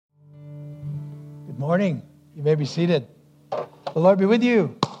Morning. You may be seated. The Lord be with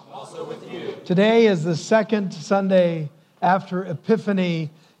you. Also with you. Today is the second Sunday after Epiphany.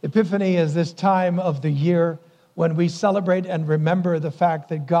 Epiphany is this time of the year when we celebrate and remember the fact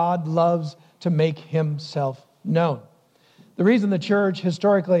that God loves to make himself known. The reason the church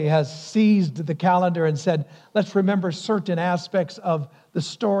historically has seized the calendar and said, let's remember certain aspects of the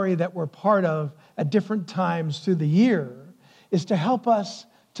story that we're part of at different times through the year is to help us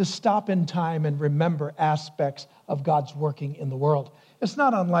to stop in time and remember aspects of God's working in the world. It's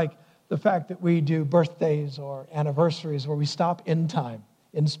not unlike the fact that we do birthdays or anniversaries where we stop in time,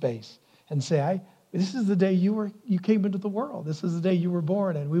 in space, and say, this is the day you came into the world. This is the day you were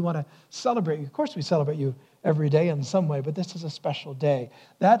born, and we want to celebrate you. Of course, we celebrate you every day in some way, but this is a special day.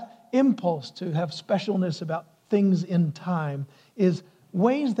 That impulse to have specialness about things in time is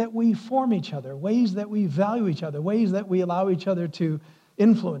ways that we form each other, ways that we value each other, ways that we allow each other to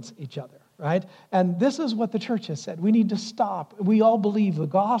influence each other, right? And this is what the church has said. We need to stop. We all believe the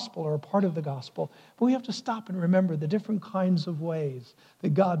gospel or a part of the gospel, but we have to stop and remember the different kinds of ways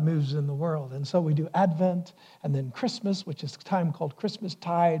that God moves in the world. And so we do Advent and then Christmas, which is a time called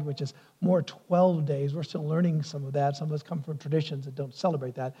Christmastide, which is more 12 days. We're still learning some of that. Some of us come from traditions that don't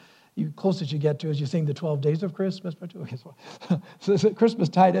celebrate that. The closest you get to is you sing the 12 days of Christmas. So it's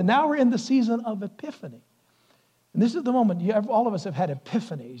Christmastide. And now we're in the season of Epiphany. And this is the moment, all of us have had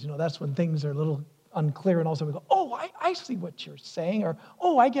epiphanies. That's when things are a little unclear, and all of a sudden we go, oh, I see what you're saying, or,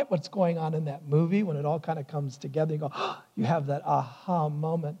 oh, I get what's going on in that movie. When it all kind of comes together, you go, oh, you have that aha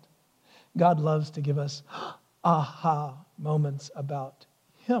moment. God loves to give us aha moments about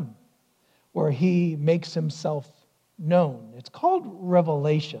him, where he makes himself known. It's called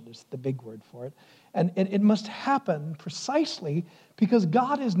revelation, is the big word for it. And it must happen precisely because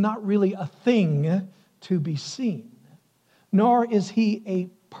God is not really a thing to be seen, nor is he a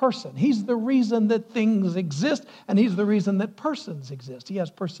person. He's the reason that things exist, and he's the reason that persons exist. He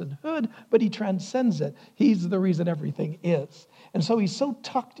has personhood, but he transcends it. He's the reason everything is. And so he's so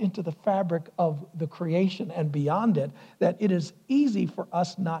tucked into the fabric of the creation and beyond it that it is easy for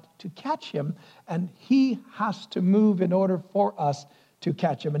us not to catch him, and he has to move in order for us to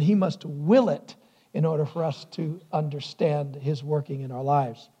catch him, and he must will it in order for us to understand his working in our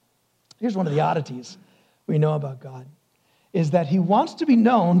lives. Here's one of the oddities we know about God, is that he wants to be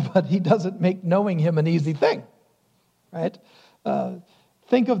known, but he doesn't make knowing him an easy thing, right?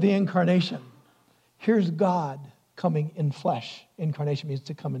 Think of the incarnation. Here's God coming in flesh. Incarnation means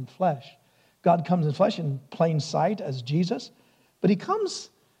to come in flesh. God comes in flesh in plain sight as Jesus, but he comes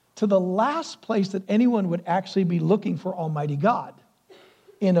to the last place that anyone would actually be looking for Almighty God,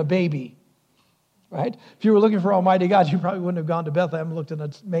 in a baby. Right? If you were looking for Almighty God, you probably wouldn't have gone to Bethlehem and looked in a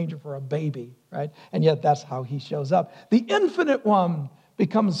manger for a baby, right? And yet that's how he shows up. The infinite one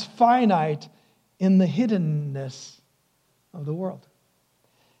becomes finite in the hiddenness of the world.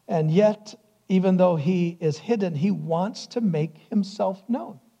 And yet, even though he is hidden, he wants to make himself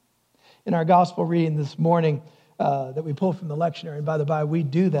known. In our gospel reading this morning that we pulled from the lectionary, and by the by, we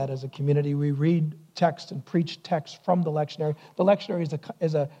do that as a community. We read text and preach text from the lectionary. The lectionary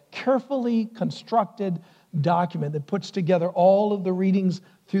is a carefully constructed document that puts together all of the readings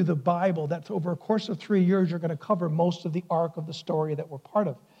through the Bible that over a course of 3 years, you're going to cover most of the arc of the story that we're part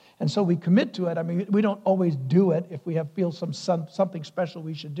of. And so we commit to it. I mean, we don't always do it if we feel something special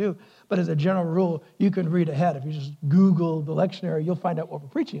we should do. But as a general rule, you can read ahead. If you just Google the lectionary, you'll find out what we're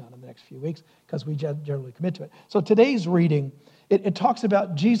preaching on in the next few weeks because we generally commit to it. So today's reading, it talks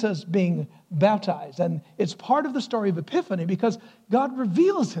about Jesus being baptized. And it's part of the story of Epiphany because God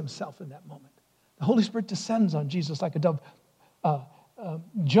reveals himself in that moment. The Holy Spirit descends on Jesus like a dove.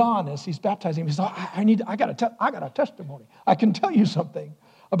 John, as he's baptizing him, he says, I got a testimony. I can tell you something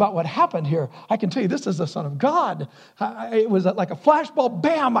about what happened here. I can tell you this is the Son of God. It was like a flashbulb,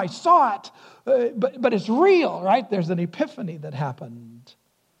 bam, I saw it. But it's real, right? There's an epiphany that happened.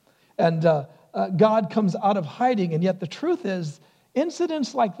 And God comes out of hiding, and yet the truth is,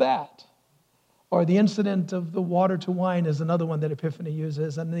 incidents like that, or the incident of the water to wine is another one that Epiphany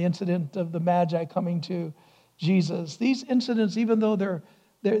uses, and the incident of the Magi coming to Jesus. These incidents, even though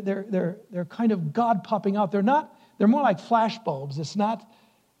they're kind of God popping out, they're more like flashbulbs. It's not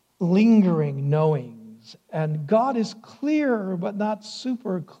lingering knowings. And God is clear, but not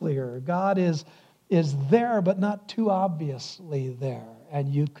super clear. God is there, but not too obviously there, and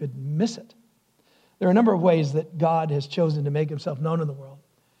you could miss it. There are a number of ways that God has chosen to make himself known in the world.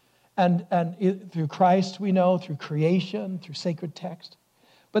 And through Christ, we know, through creation, through sacred text.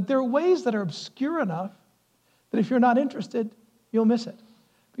 But there are ways that are obscure enough that if you're not interested, you'll miss it.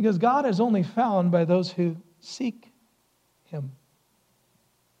 Because God is only found by those who seek him.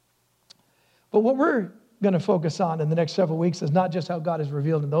 But what we're going to focus on in the next several weeks is not just how God is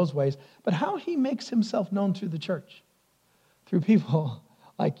revealed in those ways, but how he makes himself known through the church, through people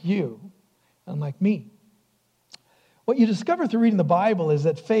like you and like me. What you discover through reading the Bible is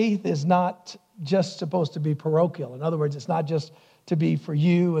that faith is not just supposed to be parochial. In other words, it's not just to be for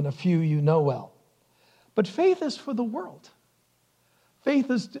you and a few you know well. But faith is for the world.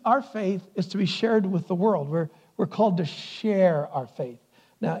 Our faith is to be shared with the world. We're called to share our faith.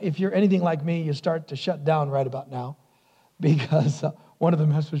 Now, if you're anything like me, you start to shut down right about now, because one of the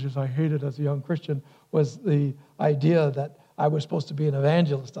messages I hated as a young Christian was the idea that I was supposed to be an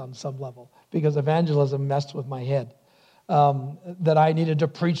evangelist on some level, because evangelism messed with my head. That I needed to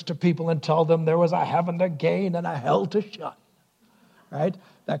preach to people and tell them there was a heaven to gain and a hell to shun, right?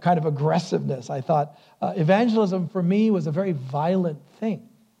 That kind of aggressiveness. I thought evangelism for me was a very violent thing.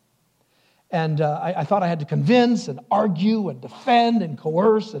 And I thought I had to convince and argue and defend and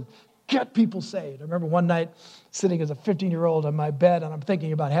coerce and get people saved. I remember one night sitting as a 15-year-old on my bed, and I'm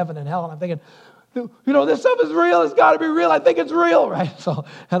thinking about heaven and hell, and I'm thinking, this stuff is real. It's got to be real. I think it's real, right?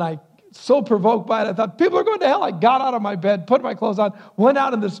 So provoked by it, I thought, people are going to hell. I got out of my bed, put my clothes on, went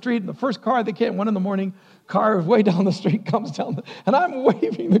out in the street, and the first car that came, 1 a.m, car way down the street comes down, and I'm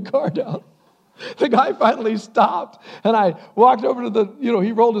waving the car down. The guy finally stopped, and I walked over to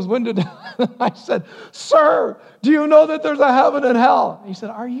he rolled his window down, and I said, "Sir, do you know that there's a heaven and hell?" And he said,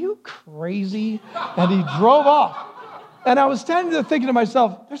 "Are you crazy?" And he drove off. And I was standing there thinking to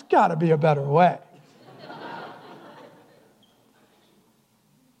myself, there's got to be a better way.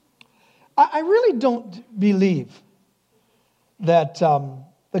 I really don't believe that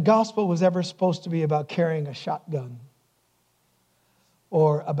the gospel was ever supposed to be about carrying a shotgun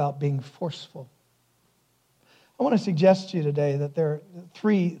or about being forceful. I want to suggest to you today that there are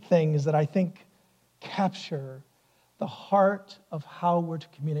 3 things that I think capture the heart of how we're to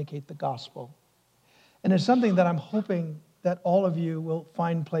communicate the gospel. And it's something that I'm hoping that all of you will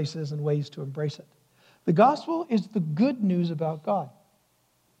find places and ways to embrace it. The gospel is the good news about God.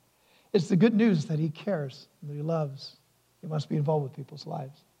 It's the good news that he cares, that he loves. He wants to be involved with people's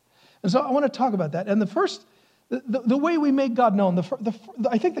lives. And so I want to talk about that. And the way we make God known,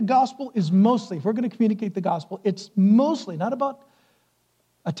 I think the gospel is mostly, if we're going to communicate the gospel, it's mostly not about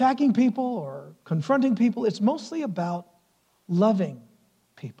attacking people or confronting people. It's mostly about loving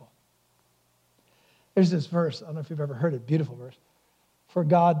people. There's this verse, I don't know if you've ever heard it, beautiful verse. For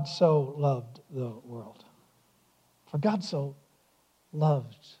God so loved the world. For God so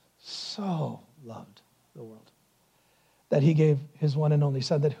loved the world, that he gave his one and only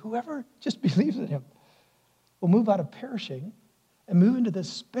Son, that whoever just believes in him will move out of perishing and move into this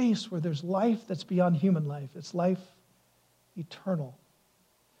space where there's life that's beyond human life. It's life eternal.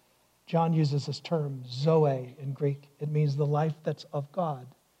 John uses this term, zoe, in Greek. It means the life that's of God,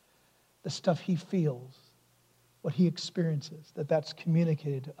 the stuff he feels, what he experiences, that's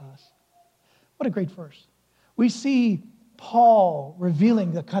communicated to us. What a great verse. We see Paul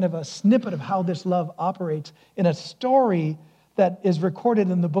revealing the kind of a snippet of how this love operates in a story that is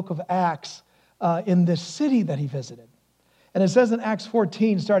recorded in the book of Acts in this city that he visited. And it says in Acts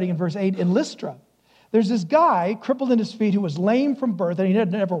 14, starting in verse 8, in Lystra, there's this guy crippled in his feet who was lame from birth and he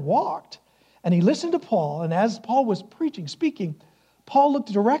had never walked. And he listened to Paul, and as Paul was speaking, Paul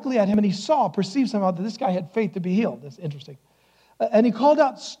looked directly at him and he perceived somehow that this guy had faith to be healed. That's interesting. And he called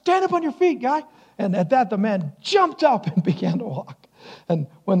out, "Stand up on your feet, guy." And at that, the man jumped up and began to walk. And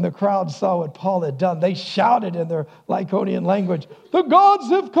when the crowd saw what Paul had done, they shouted in their Lycaonian language, "The gods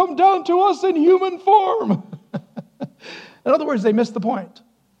have come down to us in human form." In other words, they missed the point.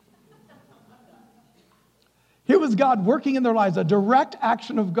 Here was God working in their lives, a direct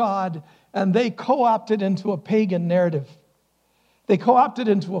action of God, and they co-opted into a pagan narrative. They co-opted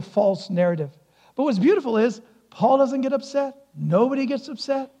into a false narrative. But what's beautiful is Paul doesn't get upset. Nobody gets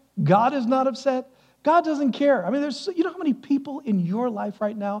upset. God is not upset. God doesn't care. I mean, you know how many people in your life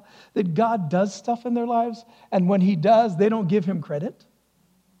right now that God does stuff in their lives, and when he does, they don't give him credit.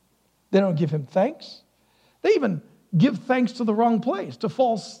 They don't give him thanks. They even give thanks to the wrong place, to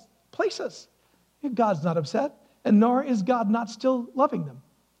false places. God's not upset, and nor is God not still loving them.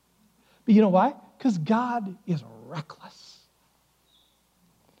 But you know why? Because God is reckless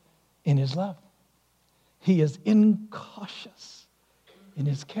in his love. He is incautious in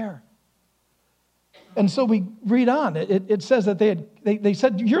his care. And so we read on. It says that they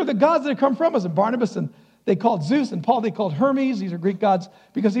said, "You're the gods that have come from us." And Barnabas and they called Zeus, and Paul they called Hermes. These are Greek gods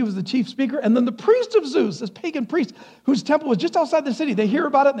because he was the chief speaker. And then the priest of Zeus, this pagan priest whose temple was just outside the city, they hear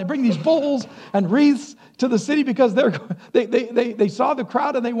about it and they bring these bowls and wreaths to the city because they saw the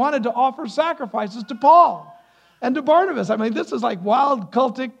crowd and they wanted to offer sacrifices to Paul and to Barnabas. I mean, this is like wild,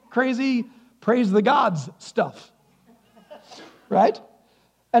 cultic, crazy praise the gods stuff, right?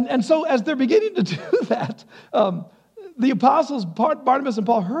 And so as they're beginning to do that, the apostles, Barnabas and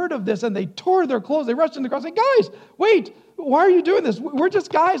Paul, heard of this, and they tore their clothes. They rushed in the crowd saying, guys, wait, why are you doing this? We're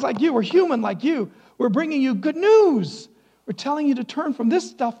just guys like you. We're human like you. We're bringing you good news. We're telling you to turn from this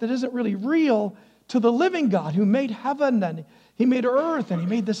stuff that isn't really real to the living God who made heaven, and he made earth, and he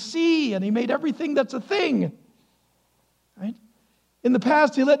made the sea, and he made everything that's a thing. Right? In the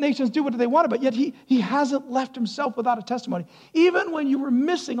past, he let nations do what they wanted, but yet he hasn't left himself without a testimony. Even when you were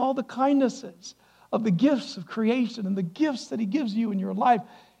missing all the kindnesses of the gifts of creation and the gifts that he gives you in your life,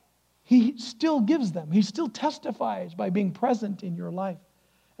 he still gives them. He still testifies by being present in your life.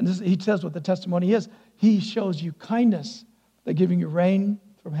 And he says what the testimony is. He shows you kindness by giving you rain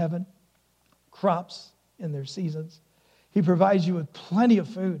from heaven, crops in their seasons. He provides you with plenty of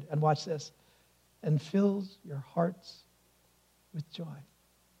food, and watch this, and fills your hearts with joy.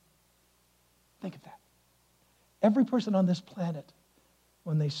 Think of that. Every person on this planet,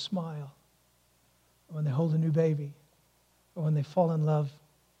 when they smile, or when they hold a new baby, or when they fall in love,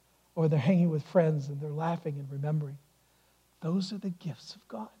 or they're hanging with friends and they're laughing and remembering, those are the gifts of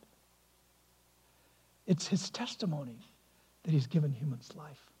God. It's his testimony that he's given humans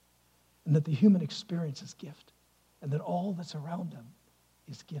life, and that the human experience is gift, and that all that's around them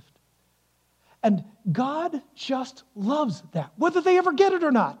is gift. And God just loves that, whether they ever get it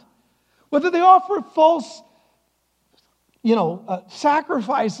or not. Whether they offer false,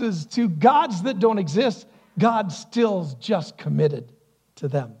 sacrifices to gods that don't exist, God still's just committed to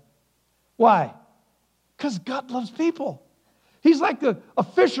them. Why? Because God loves people. He's like a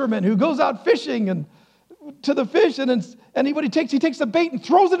fisherman who goes out fishing and to the fish, and what he takes the bait and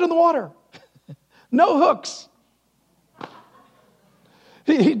throws it in the water. No hooks.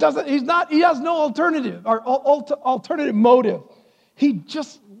 He has no alternative or alternative motive. He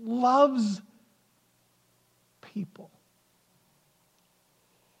just loves people.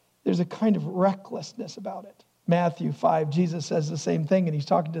 There's a kind of recklessness about it. Matthew 5, Jesus says the same thing, and he's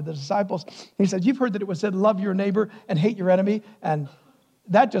talking to the disciples. He says, you've heard that it was said, love your neighbor and hate your enemy, and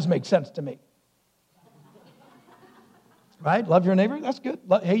that just makes sense to me. Right? Love your neighbor, that's good.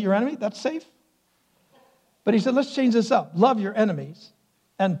 Hate your enemy, that's safe. But he said, let's change this up. Love your enemies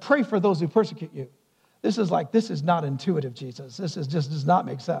and pray for those who persecute you. This is not intuitive, Jesus. This just does not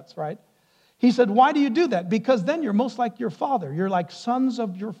make sense, right? He said, why do you do that? Because then you're most like your father. You're like sons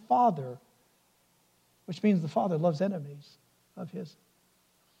of your father, which means the father loves enemies of his.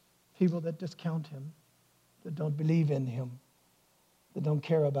 People that discount him, that don't believe in him, that don't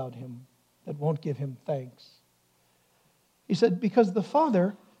care about him, that won't give him thanks. He said, because the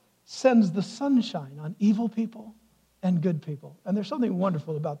Father sends the sunshine on evil people and good people. And there's something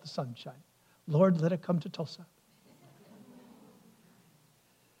wonderful about the sunshine. Lord, let it come to Tulsa.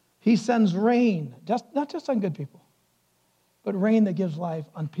 He sends rain, not just on good people, but rain that gives life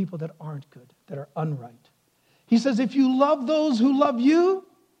on people that aren't good, that are unright. He says, if you love those who love you,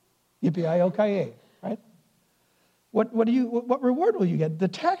 yippee-ki-yay, right? What reward will you get? The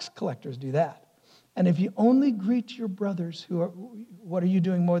tax collectors do that. And if you only greet your brothers what are you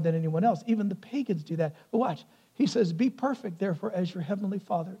doing more than anyone else? Even the pagans do that. But watch, he says, be perfect, therefore, as your heavenly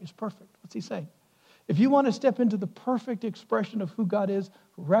Father is perfect. What's he saying? If you want to step into the perfect expression of who God is,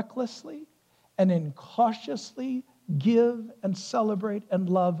 recklessly and incautiously give and celebrate and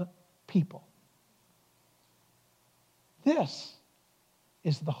love people. This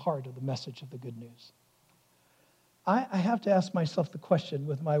is the heart of the message of the good news. I have to ask myself the question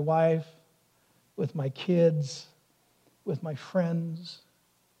with my wife, with my kids, with my friends,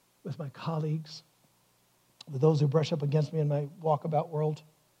 with my colleagues, with those who brush up against me in my walkabout world.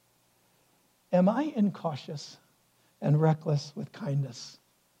 Am I incautious and reckless with kindness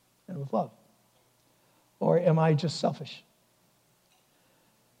and with love? Or am I just selfish?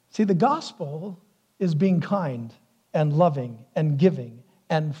 See, the gospel is being kind and loving and giving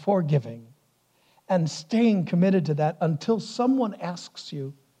and forgiving and staying committed to that until someone asks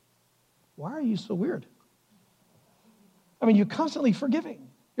you, why are you so weird? I mean, you're constantly forgiving.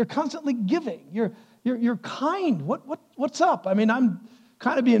 You're constantly giving. You're kind. What's up? I mean, I'm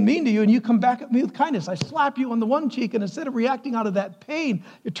kind of being mean to you, and you come back at me with kindness. I slap you on the one cheek, and instead of reacting out of that pain,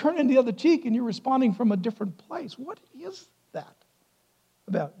 you're turning the other cheek, and you're responding from a different place. What is that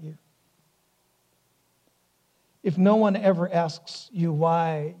about you? If no one ever asks you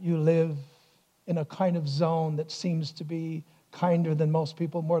why you live in a kind of zone that seems to be kinder than most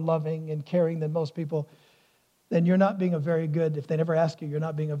people, more loving and caring than most people, then you're not being if they never ask you, you're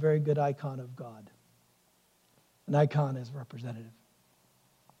not being a very good icon of God. An icon is representative.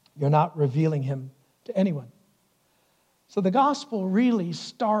 You're not revealing him to anyone. So the gospel really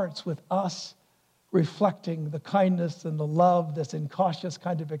starts with us reflecting the kindness and the love that's in cautious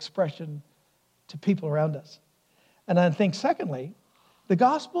kind of expression to people around us. And I think, secondly, the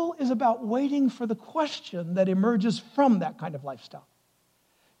gospel is about waiting for the question that emerges from that kind of lifestyle.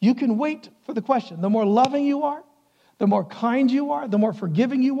 You can wait for the question. The more loving you are, the more kind you are, the more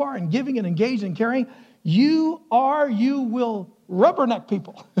forgiving you are, and giving and engaged and caring, you will rubberneck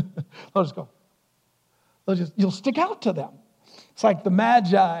people. They'll just go. You'll stick out to them. It's like the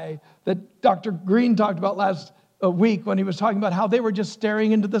Magi that Dr. Green talked about last week when he was talking about how they were just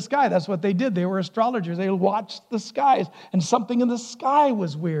staring into the sky. That's what they did. They were astrologers. They watched the skies, and something in the sky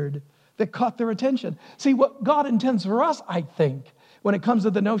was weird that caught their attention. See, what God intends for us, I think, when it comes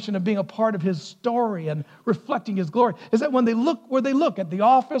to the notion of being a part of his story and reflecting his glory, is that when they look where they look, at the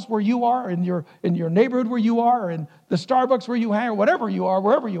office where you are, in your neighborhood where you are, or in the Starbucks where you hang, or whatever you are,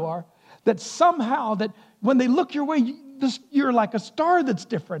 wherever you are, that somehow that when they look your way, you're like a star that's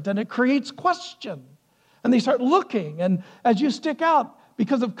different, and it creates question. And they start looking, and as you stick out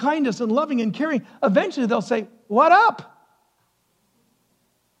because of kindness and loving and caring, eventually they'll say, "What up?"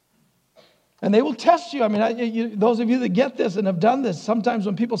 And they will test you. I mean, those of you that get this and have done this, sometimes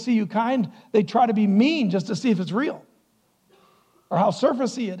when people see you kind, they try to be mean just to see if it's real or how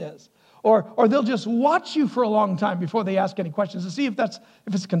surfacey it is. Or they'll just watch you for a long time before they ask any questions to see if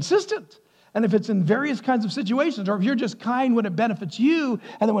it's consistent and if it's in various kinds of situations, or if you're just kind when it benefits you,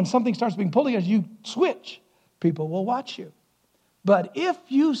 and then when something starts being pulled against you, switch. People will watch you. But if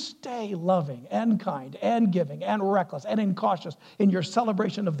you stay loving and kind and giving and reckless and incautious in your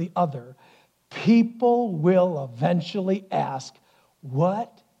celebration of the other, people will eventually ask,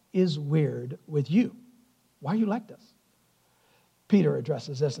 what is weird with you? Why are you like this? Peter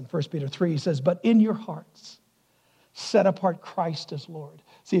addresses this in 1 Peter 3. He says, but in your hearts, set apart Christ as Lord.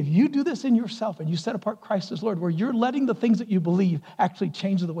 See, if you do this in yourself and you set apart Christ as Lord, where you're letting the things that you believe actually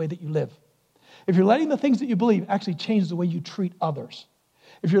change the way that you live. If you're letting the things that you believe actually change the way you treat others.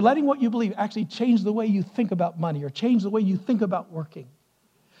 If you're letting what you believe actually change the way you think about money or change the way you think about working,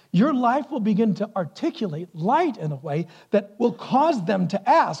 your life will begin to articulate light in a way that will cause them to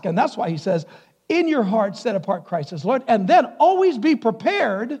ask. And that's why he says, in your heart, set apart Christ as Lord, and then always be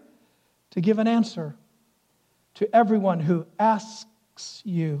prepared to give an answer to everyone who asks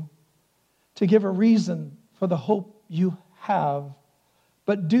you, to give a reason for the hope you have,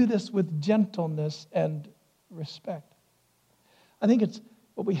 but do this with gentleness and respect. I think it's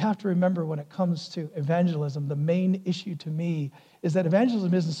what we have to remember when it comes to evangelism. The main issue to me is that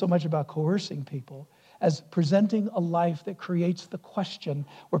evangelism isn't so much about coercing people as presenting a life that creates the question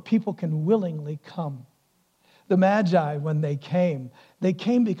where people can willingly come. The Magi, when they came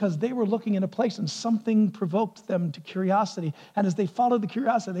because they were looking in a place and something provoked them to curiosity. And as they followed the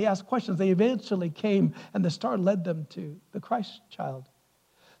curiosity, they asked questions. They eventually came, and the star led them to the Christ child.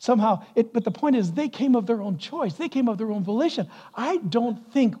 But the point is, they came of their own choice. They came of their own volition. I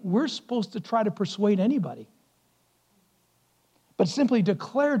don't think we're supposed to try to persuade anybody, but simply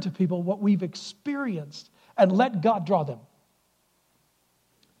declare to people what we've experienced and let God draw them.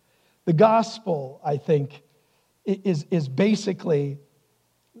 The gospel, I think, is basically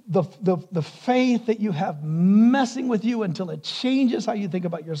the faith that you have messing with you until it changes how you think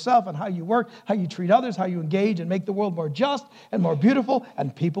about yourself and how you work, how you treat others, how you engage and make the world more just and more beautiful,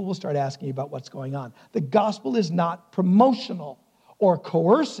 and people will start asking you about what's going on. The gospel is not promotional or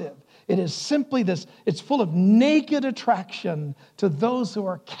coercive. It is simply this, it's full of naked attraction to those who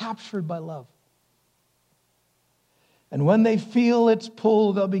are captured by love. And when they feel its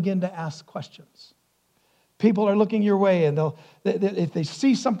pull, they'll begin to ask questions. People are looking your way, and if they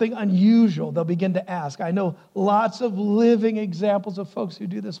see something unusual, they'll begin to ask. I know lots of living examples of folks who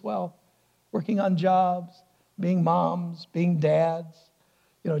do this well, working on jobs, being moms, being dads,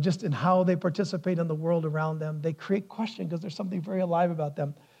 just in how they participate in the world around them. They create question because there's something very alive about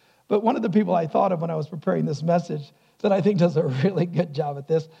them. But one of the people I thought of when I was preparing this message that I think does a really good job at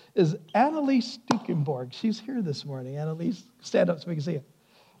this is Annalise Stukenborg. She's here this morning. Annalise, stand up so we can see you.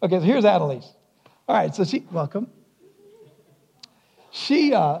 Okay, so here's Annalise. All right, so welcome.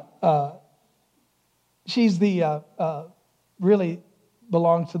 She's really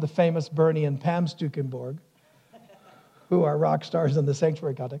belongs to the famous Bernie and Pam Stukenborg, who are rock stars in the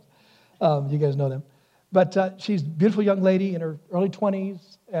sanctuary context. You guys know them. But she's a beautiful young lady in her early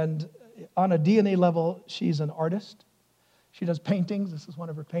 20s, and on a DNA level, she's an artist. She does paintings. This is one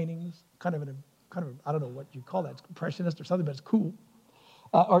of her paintings, kind of I don't know what you call that, it's impressionist or something, but it's cool.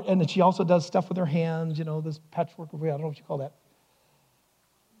 And then she also does stuff with her hands, this patchwork, I don't know what you call that.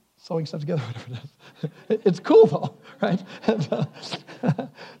 Sewing stuff together, whatever it is. It's cool though, right?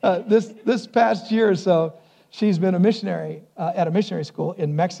 And, this past year or so, She's been a missionary at a missionary school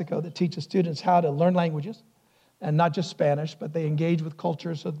in Mexico that teaches students how to learn languages, and not just Spanish, but they engage with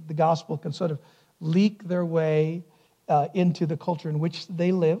culture so that the gospel can sort of leak their way into the culture in which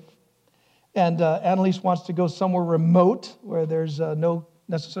they live. And Annalise wants to go somewhere remote where there's no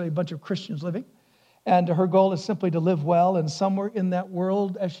necessarily a bunch of Christians living. And her goal is simply to live well and somewhere in that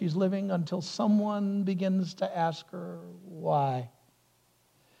world as she's living until someone begins to ask her why.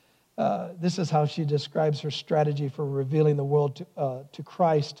 This is how she describes her strategy for revealing the world to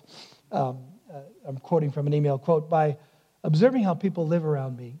Christ. I'm quoting from an email, quote, "By observing how people live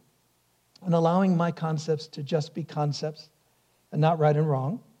around me and allowing my concepts to just be concepts and not right and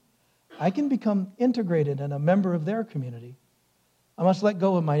wrong, I can become integrated and a member of their community. I must let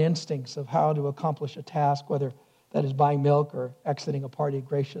go of my instincts of how to accomplish a task, whether that is buying milk or exiting a party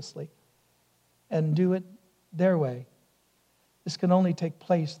graciously, and do it their way. This can only take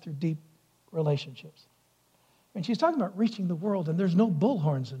place through deep relationships." And she's talking about reaching the world, and there's no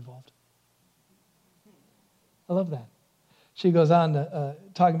bullhorns involved. I love that. She goes on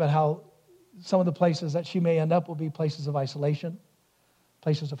talking about how some of the places that she may end up will be places of isolation,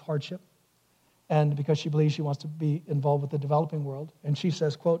 places of hardship, and because she believes she wants to be involved with the developing world. And she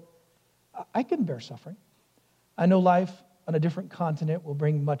says, quote, "I can bear suffering. I know life on a different continent will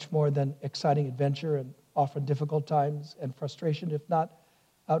bring much more than exciting adventure and often difficult times and frustration, if not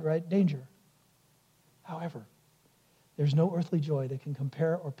outright danger. However, there's no earthly joy that can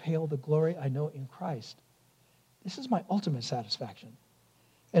compare or pale the glory I know in Christ. This is my ultimate satisfaction.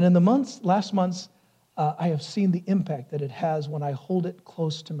 And in the last months, I have seen the impact that it has when I hold it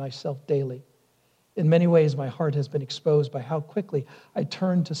close to myself daily. In many ways, my heart has been exposed by how quickly I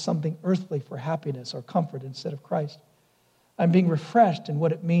turn to something earthly for happiness or comfort instead of Christ. I'm being refreshed in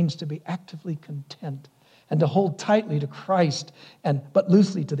what it means to be actively content and to hold tightly to Christ, but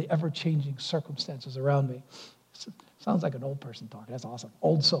loosely to the ever-changing circumstances around me." Sounds like an old person talking. That's awesome.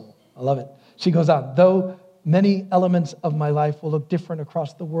 Old soul. I love it. She goes on, "Though many elements of my life will look different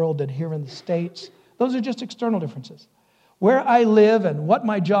across the world than here in the States, those are just external differences. Where I live and what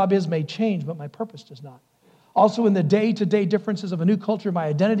my job is may change, but my purpose does not. Also, in the day-to-day differences of a new culture, my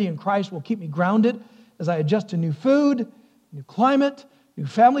identity in Christ will keep me grounded as I adjust to new food, new climate, new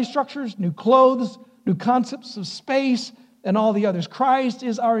family structures, new clothes, new concepts of space, and all the others. Christ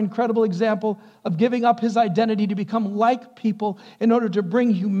is our incredible example of giving up his identity to become like people in order to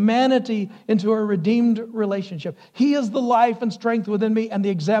bring humanity into a redeemed relationship. He is the life and strength within me and the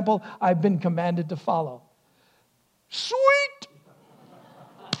example I've been commanded to follow." Sweet!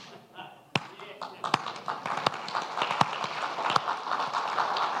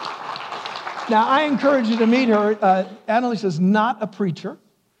 Now, I encourage you to meet her. Annalise is not a preacher.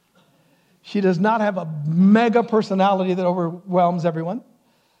 She does not have a mega personality that overwhelms everyone.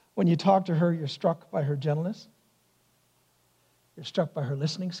 When you talk to her, you're struck by her gentleness. You're struck by her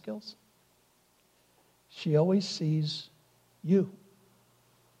listening skills. She always sees you.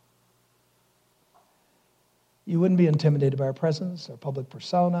 You wouldn't be intimidated by her presence or public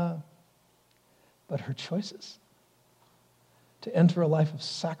persona, but her choices to enter a life of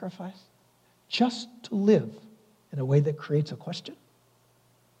sacrifice, just to live in a way that creates a question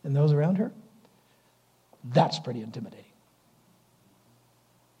in those around her, that's pretty intimidating.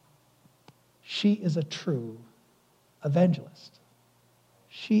 She is a true evangelist.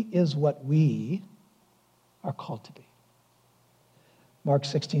 She is what we are called to be. Mark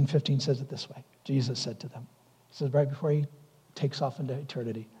 16:15 says it this way. Jesus said to them, he says right before he takes off into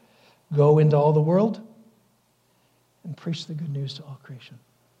eternity, "Go into all the world and preach the good news to all creation."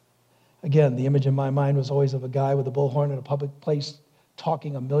 Again, the image in my mind was always of a guy with a bullhorn in a public place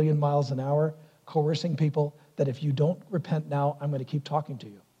talking 1,000,000 miles an hour, coercing people that if you don't repent now, I'm going to keep talking to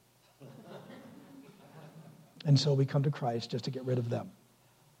you. And so we come to Christ just to get rid of them.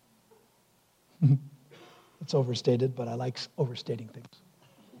 It's overstated, but I like overstating things.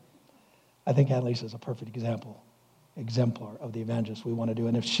 I think Annalise is a perfect exemplar of the evangelist we want to do.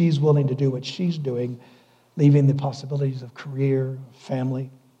 And if she's willing to do what she's doing, leaving the possibilities of career, family,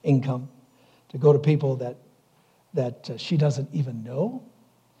 income, to go to people that she doesn't even know,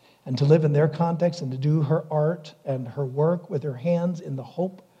 and to live in their context and to do her art and her work with her hands in the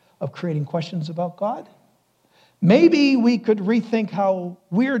hope of creating questions about God, maybe we could rethink how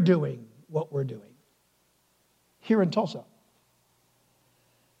we're doing what we're doing here in Tulsa.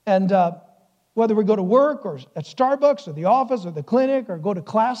 And whether we go to work or at Starbucks or the office or the clinic or go to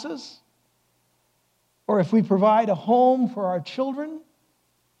classes, or if we provide a home for our children,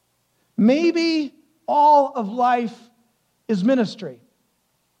 maybe all of life is ministry.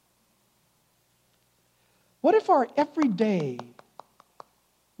 What if our everyday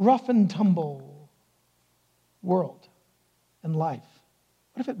rough and tumble world and life?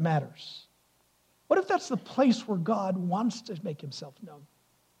 What if it matters? What if that's the place where God wants to make himself known?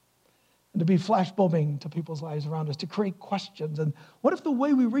 And to be flashbulbing to people's lives around us, to create questions. And what if the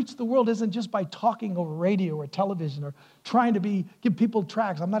way we reach the world isn't just by talking over radio or television or trying to give people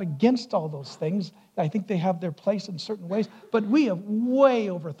tracts? I'm not against all those things. I think they have their place in certain ways. But we have way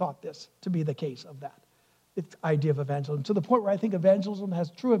overthought this to be the case of that. The idea of evangelism, to the point where I think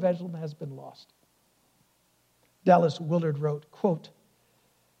true evangelism has been lost. Dallas Willard wrote, quote,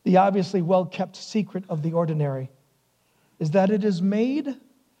 "The obviously well-kept secret of the ordinary is that it is made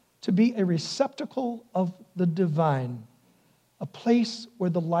to be a receptacle of the divine, a place where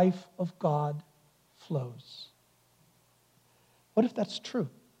the life of God flows." What if that's true?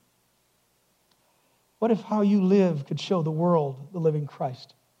 What if how you live could show the world the living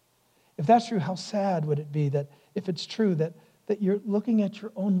Christ? If that's true, how sad would it be that if it's true that you're looking at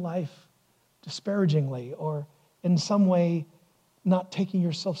your own life disparagingly or in some way not taking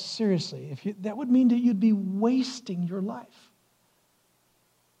yourself seriously? That would mean that you'd be wasting your life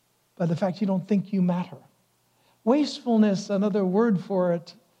by the fact you don't think you matter. Wastefulness, another word for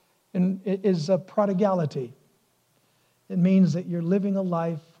it, is a prodigality. It means that you're living a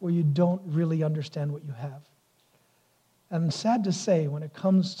life where you don't really understand what you have. And sad to say, when it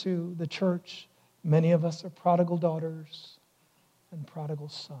comes to the church, many of us are prodigal daughters and prodigal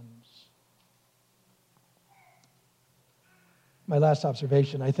sons. My last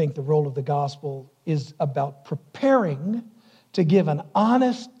observation, I think the role of the gospel is about preparing to give an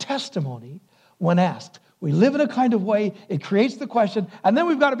honest testimony when asked. We live in a kind of way, it creates the question, and then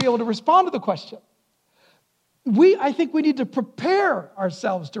we've got to be able to respond to the question. I think we need to prepare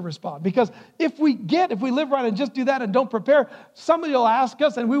ourselves to respond, because if we live right and just do that and don't prepare, somebody will ask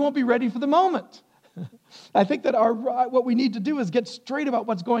us and we won't be ready for the moment. I think that what we need to do is get straight about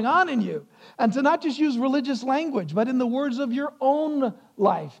what's going on in you, and to not just use religious language, but in the words of your own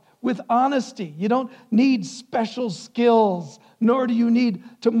life, with honesty. You don't need special skills, nor do you need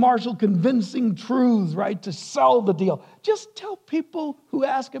to marshal convincing truths, right, to sell the deal. Just tell people who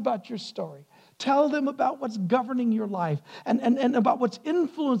ask about your story. Tell them about what's governing your life and about what's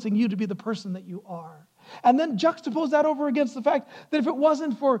influencing you to be the person that you are. And then juxtapose that over against the fact that if it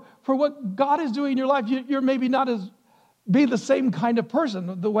wasn't for what God is doing in your life, you're maybe not be the same kind of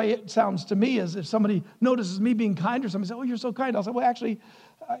person. The way it sounds to me is if somebody notices me being kind, or somebody says, "Oh, you're so kind," I'll say, "Well, actually,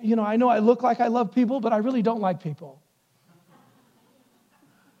 I know I look like I love people, but I really don't like people."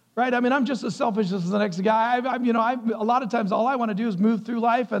 Right? I mean, I'm just as selfish as the next guy. A lot of times all I want to do is move through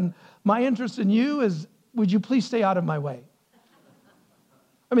life, and my interest in you is, would you please stay out of my way?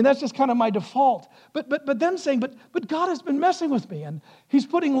 I mean, that's just kind of my default. But then saying, but God has been messing with me, and he's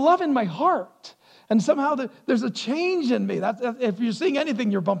putting love in my heart, and somehow there's a change in me. If you're seeing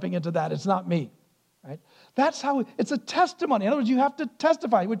anything, you're bumping into that. It's not me, right? That's how it's a testimony. In other words, you have to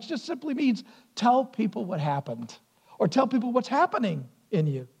testify, which just simply means tell people what happened, or tell people what's happening in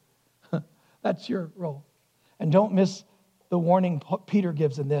you. That's your role. And don't miss the warning Peter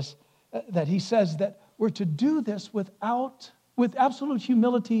gives in this, that he says that we're to do this with absolute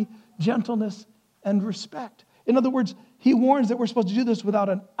humility, gentleness, and respect. In other words, he warns that we're supposed to do this without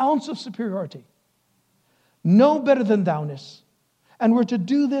an ounce of superiority. No better than thou-ness. And we're to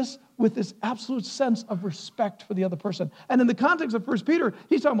do this with this absolute sense of respect for the other person. And in the context of 1 Peter,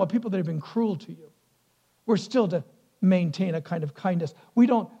 he's talking about people that have been cruel to you. We're still to maintain a kind of kindness. We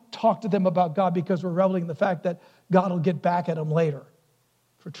don't talk to them about God because we're reveling in the fact that God will get back at them later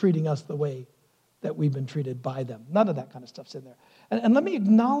for treating us the way that we've been treated by them. None of that kind of stuff's in there. And let me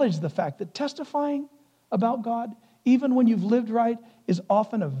acknowledge the fact that testifying about God, even when you've lived right, is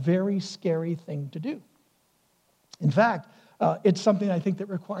often a very scary thing to do. In fact, it's something I think that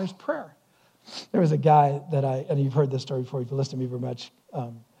requires prayer. There was a guy and you've heard this story before, you've listened to me very much.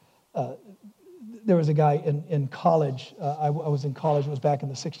 There was a guy in college. I was in college. It was back in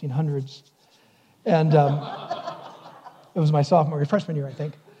the 1600s. And it was my freshman year, I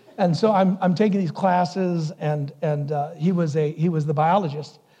think. And so I'm taking these classes, and he was the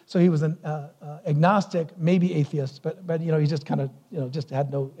biologist. So he was an agnostic, maybe atheist, but he just kind of just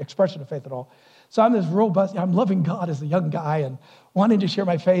had no expression of faith at all. So I'm this robust. I'm loving God as a young guy and wanting to share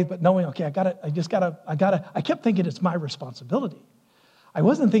my faith, but knowing, okay, I kept thinking it's my responsibility. I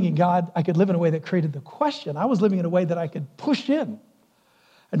wasn't thinking, God, I could live in a way that created the question. I was living in a way that I could push in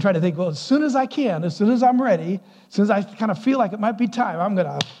and try to think, well, as soon as I can, as soon as I'm ready, as soon as I kind of feel like it might be time, I'm going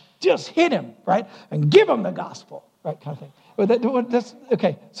to just hit him, right? And give him the gospel, right? Kind of thing. That's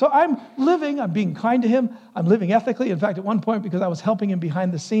okay. So I'm being kind to him. I'm living ethically. In fact, at one point, because I was helping him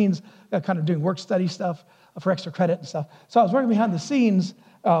behind the scenes, kind of doing work study stuff for extra credit and stuff. So I was working behind the scenes,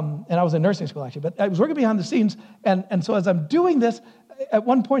 And I was in nursing school, actually. But I was working behind the scenes. And so as I'm doing this, at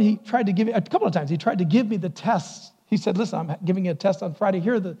one point, he tried to give me, a couple of times, he tried to give me the tests. He said, listen, I'm giving you a test on Friday.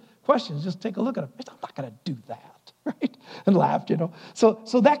 Here are the questions. Just take a look at them. I said, I'm not going to do that, right? And laughed,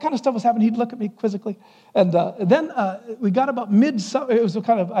 So that kind of stuff was happening. He'd look at me quizzically. And then we got about mid-summer. It was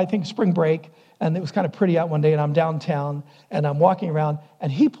kind of, I think, spring break. And it was kind of pretty out one day. And I'm downtown. And I'm walking around.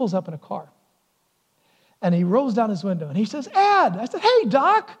 And he pulls up in a car. And he rolls down his window. And he says, Ed. I said, hey,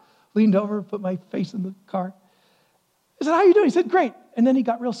 Doc. Leaned over, put my face in the car. I said, how are you doing? He said, great. And then he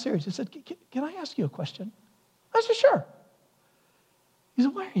got real serious. He said, can I ask you a question? I said, sure. He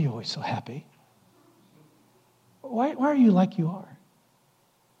said, why are you always so happy? Why are you like you are?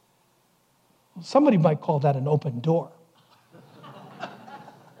 Well, somebody might call that an open door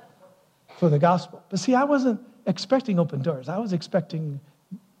for the gospel. But see, I wasn't expecting open doors. I was expecting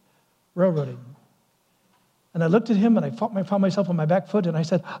railroading. And I looked at him and I found myself on my back foot and I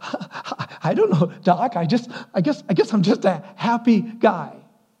said, I don't know, Doc. I guess I'm just a happy guy.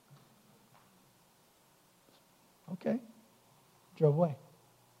 Okay. Drove away.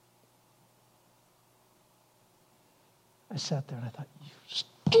 I sat there and I thought, you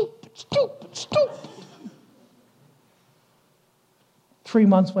stupid. 3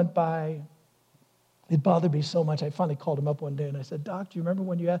 months went by. It bothered me so much. I finally called him up one day and I said, Doc, do you remember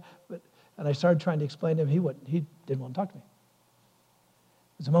when you had... And I started trying to explain to him. He didn't want to talk to me.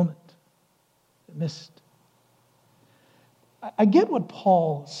 It was a moment. It missed. I get what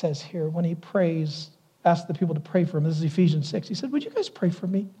Paul says here when he asks the people to pray for him. This is Ephesians 6. He said, would you guys pray for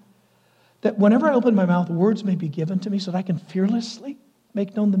me? That whenever I open my mouth, words may be given to me so that I can fearlessly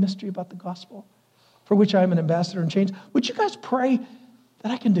make known the mystery about the gospel, for which I am an ambassador in chains. Would you guys pray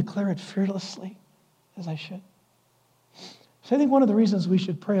that I can declare it fearlessly as I should? So I think one of the reasons we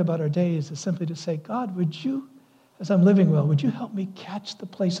should pray about our days is simply to say, God, would you, as I'm living well, would you help me catch the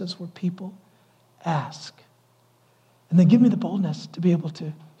places where people ask? And then give me the boldness to be able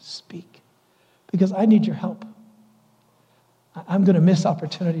to speak. Because I need your help. I'm going to miss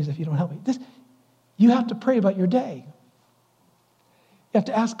opportunities if you don't help me. You have to pray about your day. You have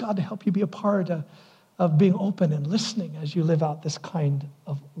to ask God to help you be a part of being open and listening as you live out this kind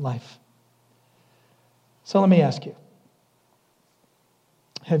of life. So let me ask you.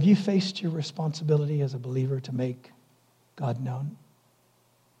 Have you faced your responsibility as a believer to make God known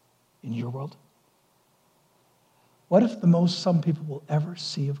in your world? What if the most some people will ever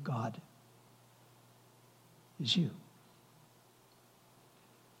see of God is you?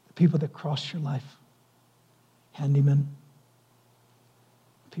 The people that cross your life, handymen,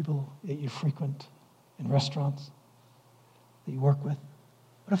 people that you frequent in restaurants, that you work with.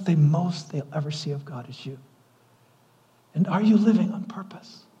 What if the most they'll ever see of God is you? And are you living on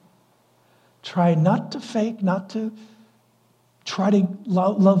purpose? Try not to fake, not to try to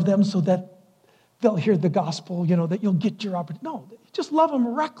love them so that they'll hear the gospel, that you'll get your opportunity. No, just love them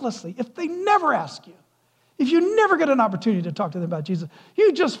recklessly. If they never ask you, if you never get an opportunity to talk to them about Jesus,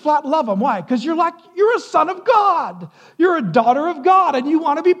 you just flat love them. Why? Because you're a son of God. You're a daughter of God, and you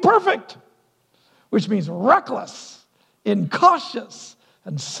want to be perfect, which means reckless, incautious,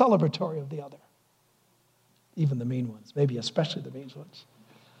 and celebratory of the other. Even the mean ones, maybe especially the mean ones.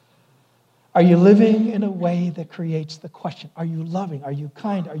 Are you living in a way that creates the question? Are you loving? Are you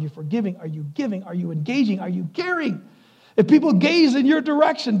kind? Are you forgiving? Are you giving? Are you engaging? Are you caring? If people gaze in your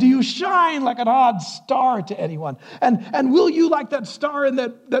direction, do you shine like an odd star to anyone? And will you, like that star in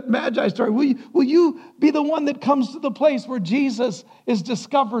that Magi story, will you be the one that comes to the place where Jesus is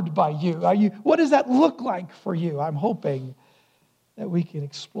discovered by you? What does that look like for you? I'm hoping that we can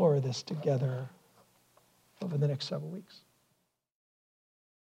explore this together over the next several weeks.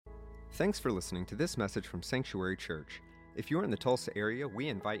 Thanks for listening to this message from Sanctuary Church. If you're in the Tulsa area, we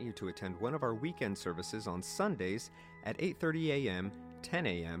invite you to attend one of our weekend services on Sundays at 8:30 a.m., 10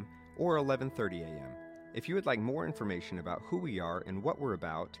 a.m., or 11:30 a.m. If you would like more information about who we are and what we're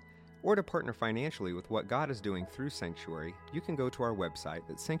about, or to partner financially with what God is doing through Sanctuary, you can go to our website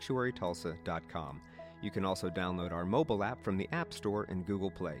at sanctuarytulsa.com. You can also download our mobile app from the App Store and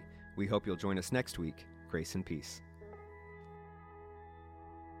Google Play. We hope you'll join us next week. Grace and peace.